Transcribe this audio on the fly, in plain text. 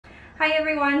Hi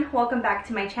everyone, welcome back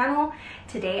to my channel.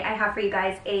 Today I have for you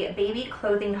guys a baby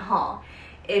clothing haul.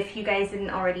 If you guys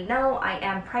didn't already know, I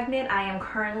am pregnant. I am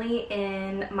currently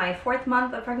in my 4th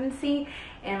month of pregnancy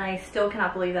and I still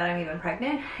cannot believe that I'm even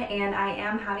pregnant, and I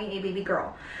am having a baby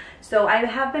girl. So I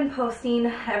have been posting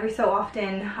every so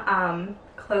often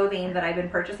clothing that I've been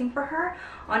purchasing for her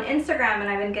on Instagram, and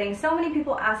I've been getting so many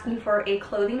people asking for a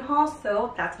clothing haul,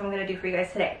 so that's what I'm going to do for you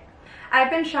guys today. I've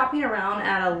been shopping around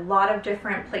at a lot of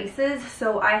different places,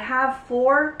 so I have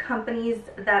 4 companies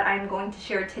that I'm going to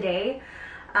share today.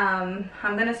 I'm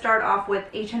going to start off with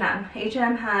H&M.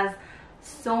 H&M has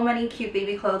so many cute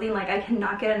baby clothing, like I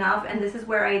cannot get enough, and this is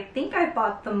where I think I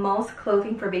bought the most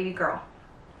clothing for baby girl.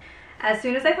 As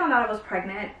soon as I found out I was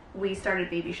pregnant, we started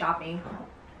baby shopping.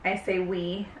 I say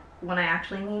we when I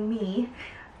actually mean me,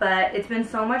 but it's been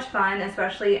so much fun,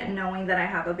 especially knowing that I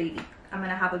have a baby. I'm going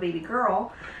to have a baby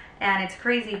girl. And it's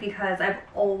crazy because I've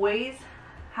always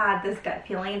had this gut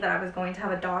feeling that I was going to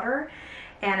have a daughter.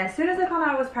 And as soon as I found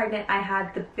out I was pregnant, I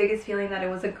had the biggest feeling that it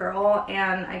was a girl.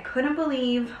 And I couldn't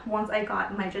believe once I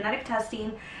got my genetic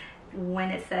testing,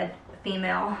 when it said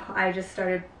female, I just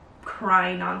started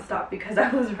crying nonstop because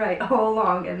I was right all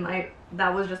along. And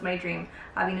that was just my dream,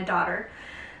 having a daughter.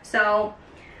 So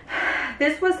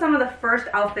this was some of the first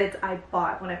outfits I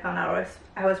bought when I found out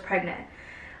I was pregnant.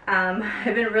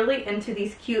 I've been really into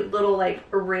these cute little like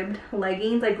ribbed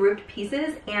leggings, like ribbed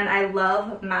pieces, and I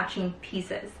love matching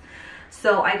pieces.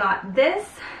 So I got this,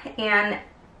 and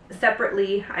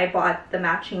separately I bought the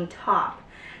matching top.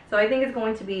 So I think it's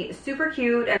going to be super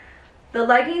cute. And the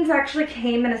leggings actually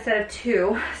came in a set of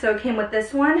 2. So it came with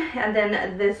this one and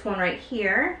then this one right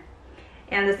here.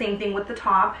 And the same thing with the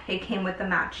top, it came with the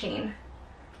matching.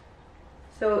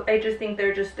 So I just think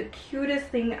they're just the cutest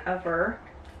thing ever.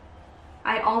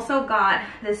 I also got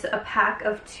a pack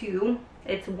of 2.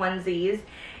 It's onesies,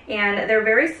 and they're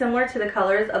very similar to the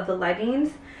colors of the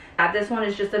leggings. This one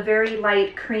is just a very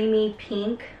light creamy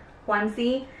pink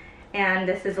onesie, and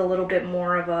this is a little bit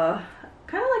more of a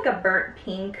kind of like a burnt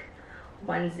pink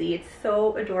onesie. It's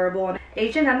so adorable.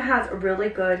 H&M has really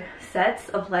good sets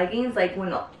of leggings, like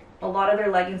when a lot of their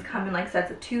leggings come in like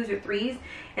sets of 2s or 3s,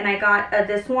 and I got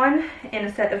this one in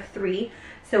a set of 3.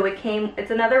 So it's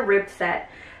another ribbed set.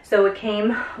 So it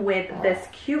came with this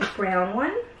cute brown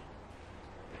one,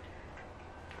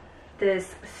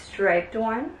 this striped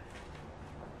one,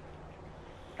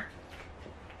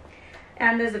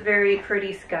 and this very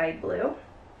pretty sky blue.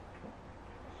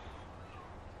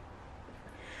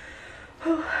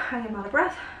 Whew, I am out of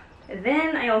breath. And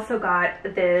then I also got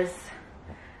this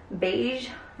beige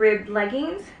ribbed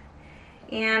leggings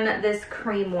and this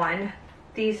cream one.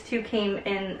 These 2 came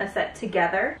in a set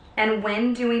together. And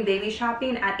when doing baby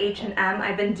shopping at H&M,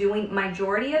 I've been doing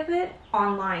majority of it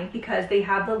online because they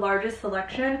have the largest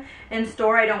selection. In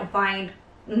store, I don't find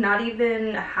not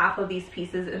even half of these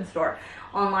pieces in store.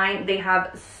 Online, they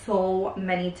have so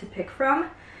many to pick from.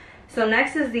 So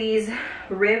next is these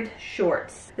ribbed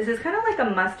shorts. This is kind of like a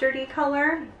mustardy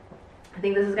color. I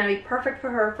think this is going to be perfect for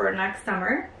her for next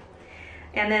summer.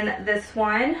 And then this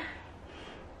one,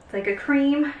 like a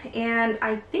cream, and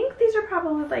I think these are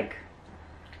probably like,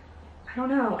 I don't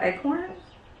know, acorns?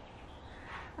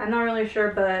 I'm not really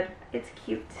sure, but it's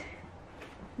cute.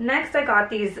 Next I got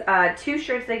these 2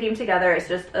 shirts that came together. It's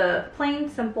just a plain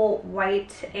simple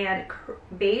white and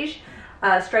beige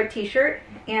striped t-shirt,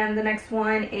 and the next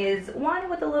one is one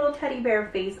with a little teddy bear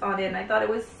face on it, and I thought it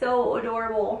was so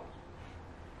adorable.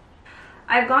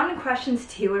 I've gotten questions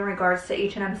too in regards to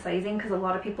H&M sizing, because a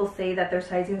lot of people say that their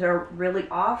sizings are really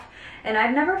off, and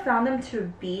I've never found them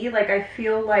to be. Like, I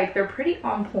feel like they're pretty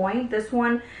on point. This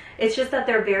one, it's just that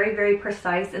they're very, very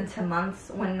precise into months,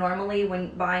 when normally when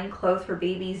buying clothes for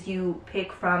babies, you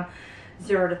pick from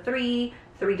 0 to 3,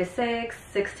 3 to 6,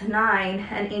 6 to 9,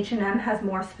 and H&M has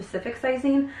more specific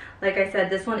sizing. Like I said,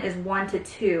 this one is 1 to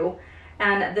 2,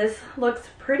 and this looks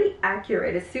pretty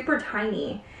accurate. It's super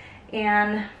tiny,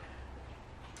 and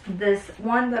this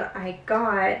one that I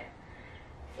got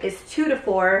is 2 to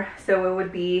 4, so it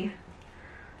would be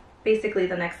basically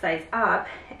the next size up.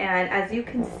 And as you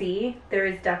can see, there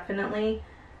is definitely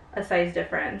a size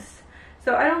difference.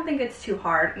 So I don't think it's too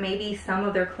hard. Maybe some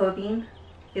of their clothing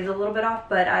is a little bit off,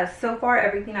 but so far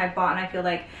everything I bought, and I feel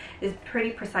like, is pretty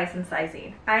precise in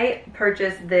sizing. I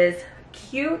purchased this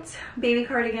cute baby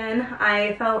cardigan.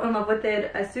 I fell in love with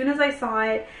it as soon as I saw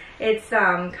it. It's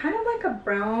kind of like a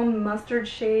brown mustard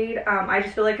shade. I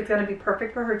just feel like it's going to be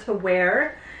perfect for her to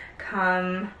wear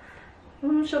come,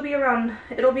 it'll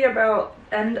be about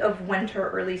end of winter,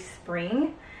 early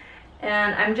spring,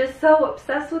 and I'm just so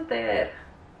obsessed with it.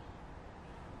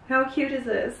 How cute is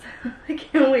this? I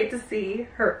can't wait to see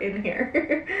her in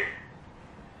here.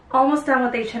 Almost done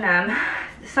with H&M.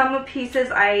 Some pieces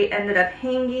I ended up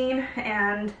hanging,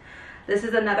 and this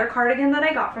is another cardigan that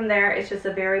I got from there. It's just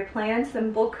a very plain,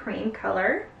 simple cream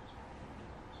color.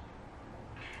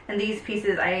 And these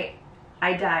pieces, I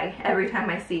die every time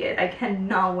I see it. I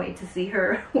cannot wait to see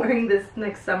her wearing this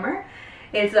next summer.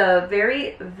 It's a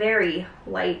very, very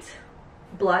light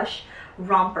blush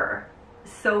romper.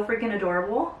 So freaking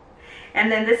adorable.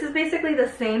 And then this is basically the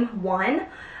same one,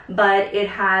 but it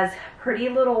has pretty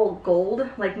little gold,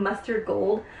 like mustard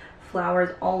gold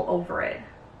flowers all over it.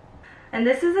 And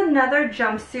this is another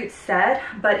jumpsuit set,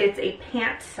 but it's a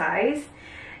pant size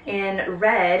in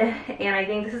red, and I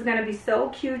think this is going to be so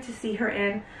cute to see her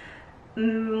in,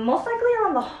 most likely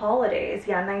around the holidays.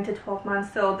 Yeah, 9 to 12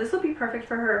 months, so this will be perfect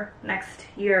for her next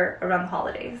year around the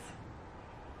holidays.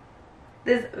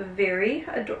 This very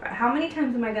adorable. How many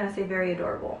times am I going to say very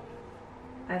adorable?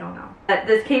 I don't know.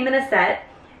 This came in a set.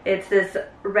 It's this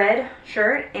red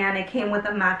shirt, and it came with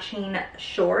a matching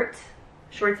shorts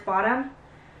bottom.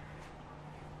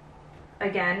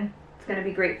 Again, it's going to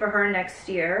be great for her next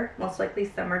year, most likely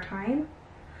summertime.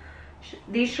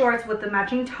 These shorts with the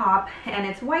matching top, and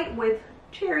it's white with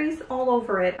cherries all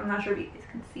over it. I'm not sure if you guys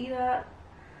can see that.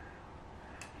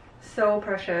 So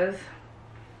precious.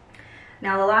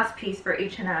 Now the last piece for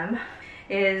H&M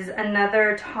is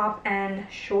another top and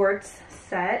shorts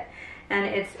set, and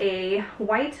it's a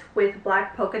white with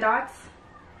black polka dots.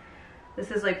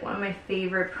 This is like one of my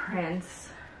favorite prints.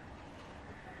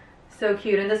 So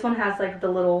cute. And this one has like the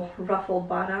little ruffled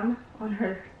bottom on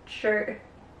her shirt.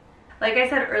 Like I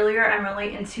said earlier, I'm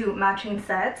really into matching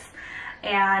sets,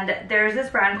 and there's this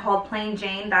brand called Plain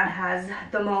Jane that has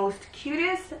the most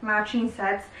cutest matching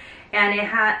sets, and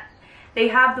they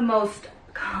have the most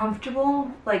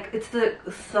comfortable, like it's the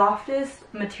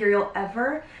softest material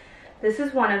ever. This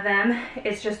is one of them.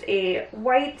 It's just a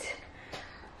white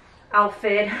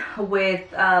outfit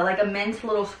with like a mint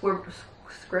little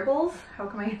scribbles. How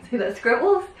can I say that?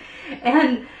 Scribbles.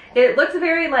 And it looks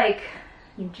very like,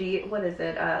 what is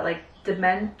it? Like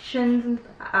dimensions.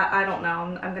 I don't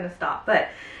know. I'm gonna stop. But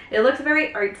it looks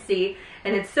very artsy,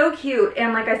 and it's so cute.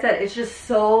 And like I said, it's just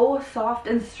so soft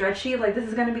and stretchy. Like this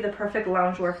is gonna be the perfect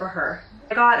loungewear for her.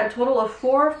 I got a total of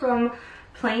 4 from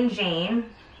Plain Jane.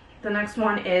 The next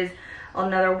one is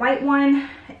another white one,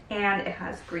 and it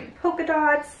has green polka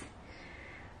dots.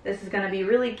 This is going to be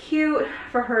really cute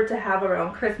for her to have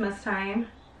around Christmas time.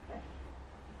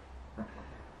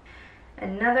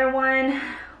 Another one,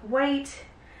 white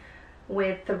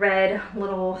with the red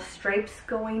little stripes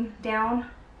going down.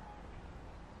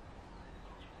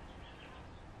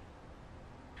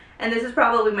 And this is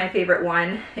probably my favorite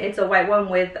one. It's a white one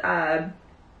with kind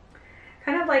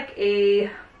of like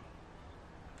a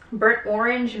burnt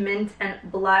orange, mint, and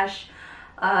blush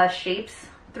shapes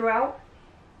throughout.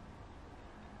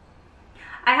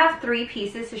 I have 3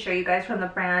 pieces to show you guys from the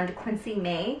brand Quincy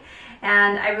May,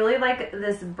 and I really like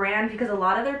this brand because a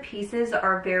lot of their pieces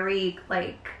are very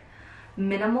like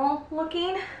minimal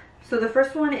looking. So the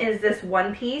first one is this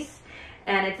one piece,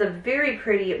 and it's a very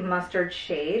pretty mustard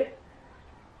shade.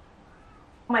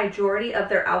 Majority of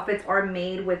their outfits are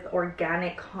made with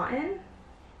organic cotton.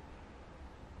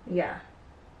 Yeah,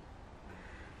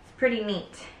 it's pretty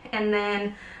neat. And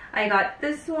then I got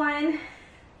this one,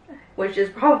 which is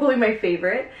probably my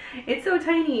favorite. It's so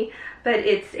tiny, but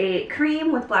it's a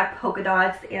cream with black polka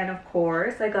dots, and of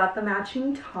course I got the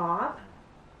matching top.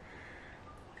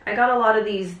 I got a lot of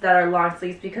these that are long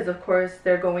sleeves because of course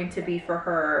they're going to be for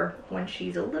her when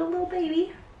she's a little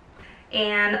baby.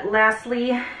 And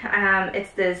lastly,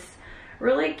 it's this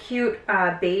really cute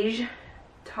beige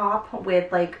top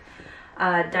with like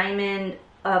black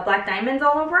diamonds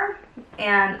all over,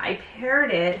 and I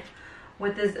paired it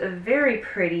with this very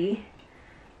pretty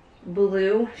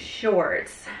blue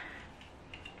shorts.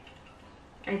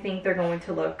 I think they're going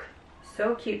to look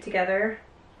so cute together.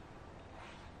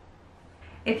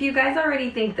 If you guys already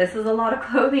think this is a lot of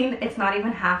clothing, it's not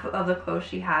even half of the clothes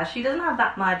she has. She doesn't have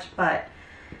that much, but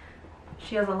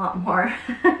she has a lot more.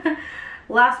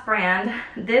 Last brand.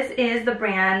 This is the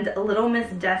brand Little Miss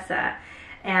Dessa,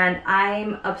 and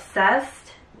I'm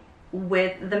obsessed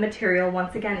with the material.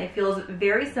 Once again, it feels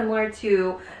very similar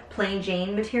to Plain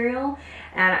Jane material,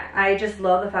 and I just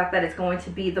love the fact that it's going to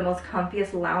be the most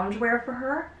comfiest loungewear for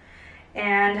her.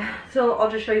 And so I'll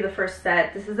just show you the first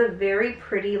set. This is a very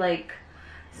pretty, like,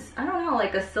 I don't know,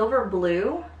 like a silver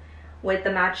blue with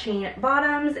the matching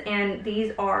bottoms, and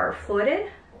these are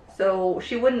footed, so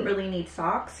she wouldn't really need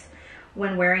socks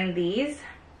when wearing these.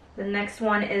 The next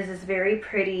one is this very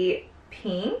pretty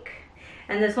pink,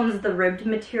 and this one's the ribbed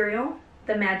material,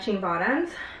 the matching bottoms,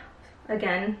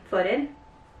 again footed.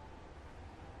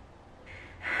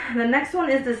 the next one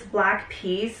is this black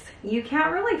piece. You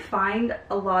can't really find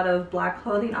a lot of black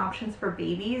clothing options for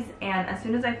babies, and as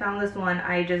soon as I found this one,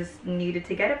 I just needed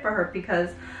to get it for her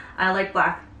because I like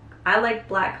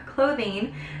black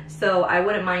clothing, so I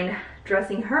wouldn't mind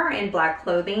dressing her in black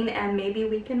clothing, and maybe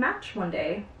we can match one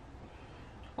day.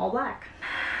 All black.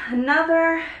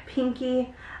 Another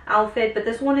pinky outfit, but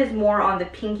this one is more on the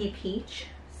pinky peach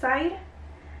side.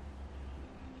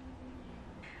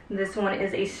 This one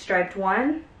is a striped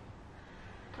one.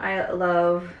 I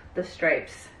love the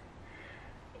stripes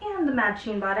and the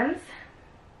matching bottoms.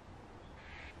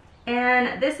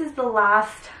 And this is the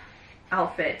last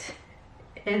outfit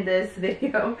in this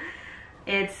video.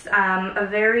 It's a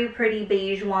very pretty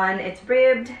beige one. It's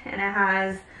ribbed and it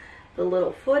has the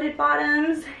little footed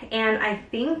bottoms, and I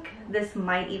think this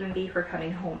might even be her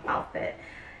coming home outfit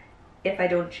if I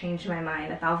don't change my mind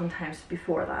 1,000 times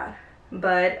before that.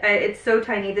 But it's so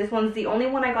tiny. This one's the only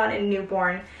one I got in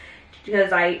newborn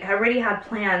because I already had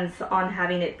plans on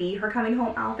having it be her coming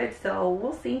home outfit, so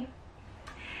we'll see.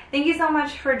 Thank you so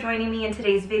much for joining me in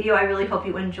today's video. I really hope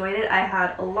you enjoyed it. I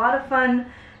had a lot of fun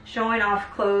showing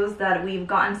off clothes that we've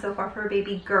gotten so far for a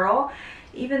baby girl,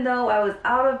 even though I was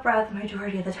out of breath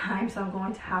majority of the time, so I'm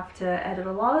going to have to edit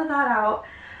a lot of that out.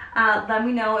 Let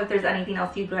me know if there's anything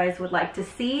else you guys would like to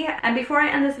see. And before I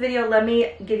end this video, let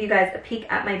me give you guys a peek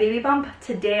at my baby bump.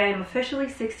 Today I am officially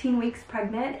 16 weeks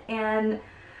pregnant, and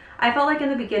I felt like in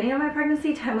the beginning of my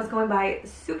pregnancy, time was going by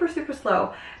super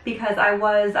slow because I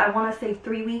want to say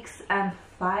 3 weeks and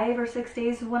 5 or 6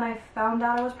 days when I found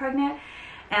out I was pregnant,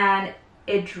 and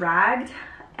it dragged.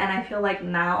 And I feel like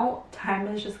now time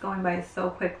is just going by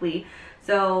so quickly.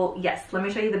 So yes, let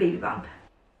me show you the baby bump.